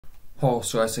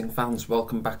Horse racing fans,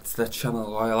 welcome back to the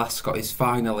channel. Royal Ascot is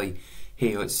finally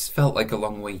here. It's felt like a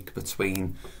long week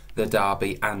between the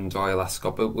Derby and Royal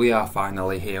Ascot, but we are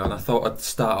finally here, and I thought I'd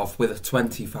start off with a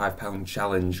 £25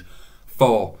 challenge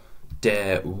for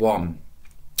day one.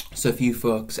 So if you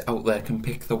folks out there can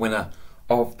pick the winner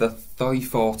of the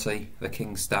 340, the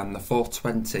King's Stand, the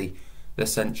 420, the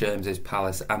St James's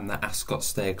Palace, and the Ascot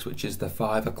Stakes, which is the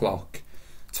 5 o'clock,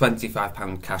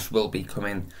 £25 cash will be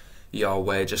coming your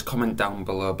way. Just comment down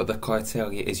below, but the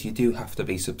criteria is you do have to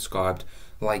be subscribed,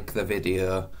 like the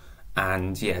video,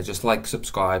 and yeah, just like,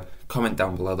 subscribe, comment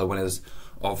down below the winners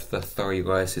of the 3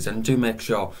 races, and do make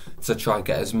sure to try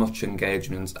get as much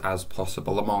engagement as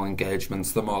possible. The more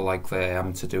engagements, the more likely I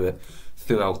am to do it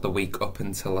throughout the week up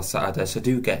until a Saturday, so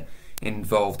do get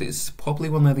involved. It's probably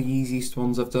one of the easiest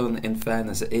ones I've done, in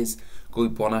fairness. It is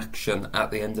Group 1 action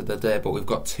at the end of the day, but we've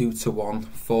got 2 to 1,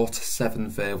 4 to 7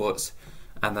 favourites,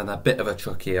 and then a bit of a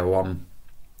trickier one,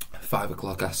 5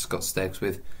 o'clock Ascot Stakes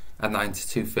with a 9 to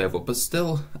 2 favourite, but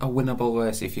still a winnable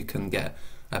race if you can get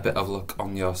a bit of luck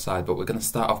on your side. But we're going to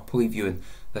start off previewing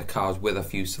the cards with a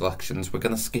few selections. We're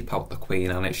going to skip out the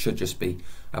Queen, and it should just be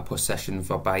a procession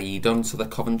for Baid. Onto the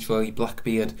Coventry,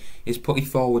 Blackbeard is putting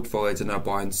forward for Aidan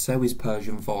O'Brien, so is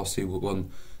Persian Force, who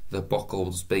won the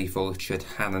Bucklesby for Richard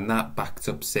Han, and that backed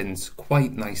up since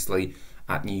quite nicely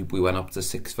at Newbury. Went up to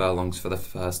 6 furlongs for the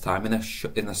first time in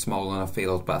a smaller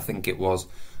field, but I think it was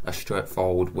a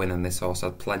straightforward win, and this horse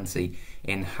had plenty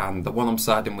in hand. The one I'm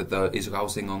siding with though is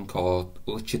Rousing Encore,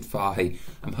 Richard Fahey.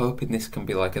 I'm hoping this can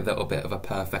be like a little bit of a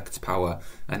perfect power,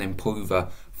 an improver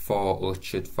for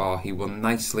Richard Fahey. Won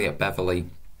nicely at Beverley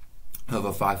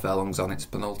over 5 furlongs on its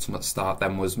penultimate start,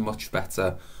 then was much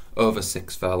better over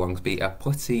 6 furlongs, beat a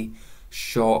pretty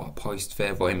short poised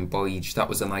favourite in Breach. That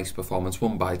was a nice performance,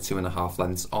 won by 2.5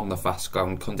 lengths on the fast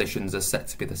ground. Conditions are set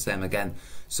to be the same again,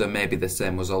 so maybe the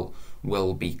same result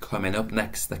will be coming up.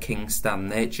 Next, the King's Stand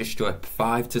Nature Strip,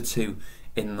 5 to 2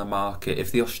 in the market.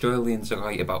 If the Australians are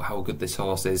right about how good this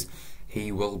horse is,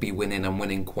 he will be winning, and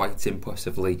winning quite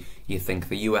impressively. You think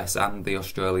the US and the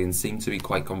Australians seem to be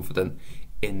quite confident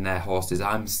in their horses.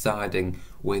 I'm siding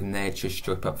with Nature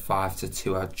Strip at 5 to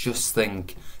 2. I just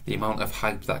think the amount of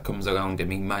hype that comes around him,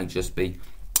 he might just be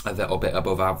a little bit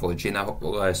above average in a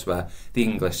race where the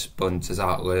English sprinters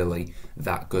aren't really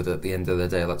that good at the end of the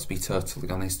day. Let's be totally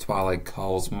honest. Twilight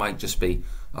Calls might just be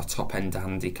a top end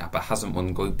handicap. It hasn't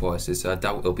won group races, so I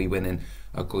doubt he'll be winning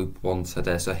a Group 1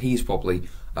 today, so he's probably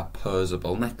a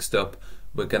posable. Next up,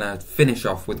 we're going to finish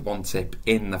off with one tip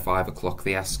in the 5 o'clock,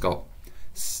 the Ascot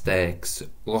Stakes.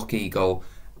 Rock Eagle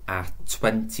at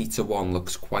 20 to 1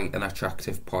 looks quite an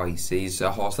attractive price. He's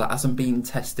a horse that hasn't been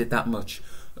tested that much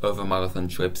over marathon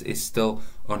trips, is still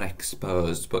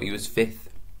unexposed, but he was 5th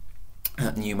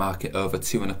at Newmarket over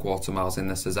 2.25 miles in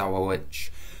the Sazawa,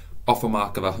 which off a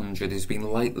mark of 100 has been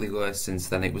lightly worse since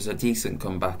then. It was a decent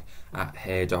comeback at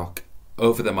Haydock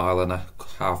over the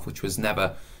 1.5 miles, which was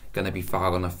never going to be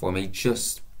far enough for me.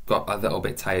 Just got a little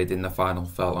bit tired in the final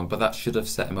furlong, but that should have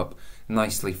set him up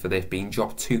nicely for this, being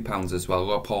dropped £2 as well.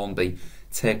 Rob Hornby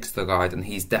takes the ride, and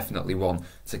he's definitely one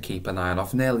to keep an eye on.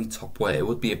 Off nearly top weight, it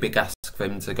would be a big ask for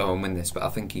him to go and win this, but I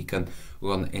think he can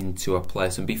run into a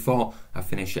place. And before I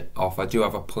finish it off, I do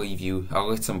have a preview, a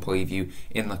written preview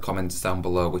in the comments down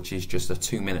below, which is just a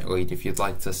 2-minute read. If you'd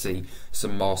like to see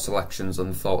some more selections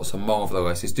and thoughts on more of the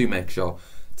races, do make sure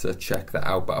to check that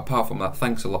out. But apart from that,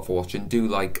 thanks a lot for watching. Do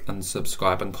like and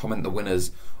subscribe, and comment the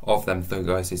winners of them 3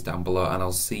 races down below, and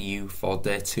I'll see you for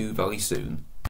day 2 very soon.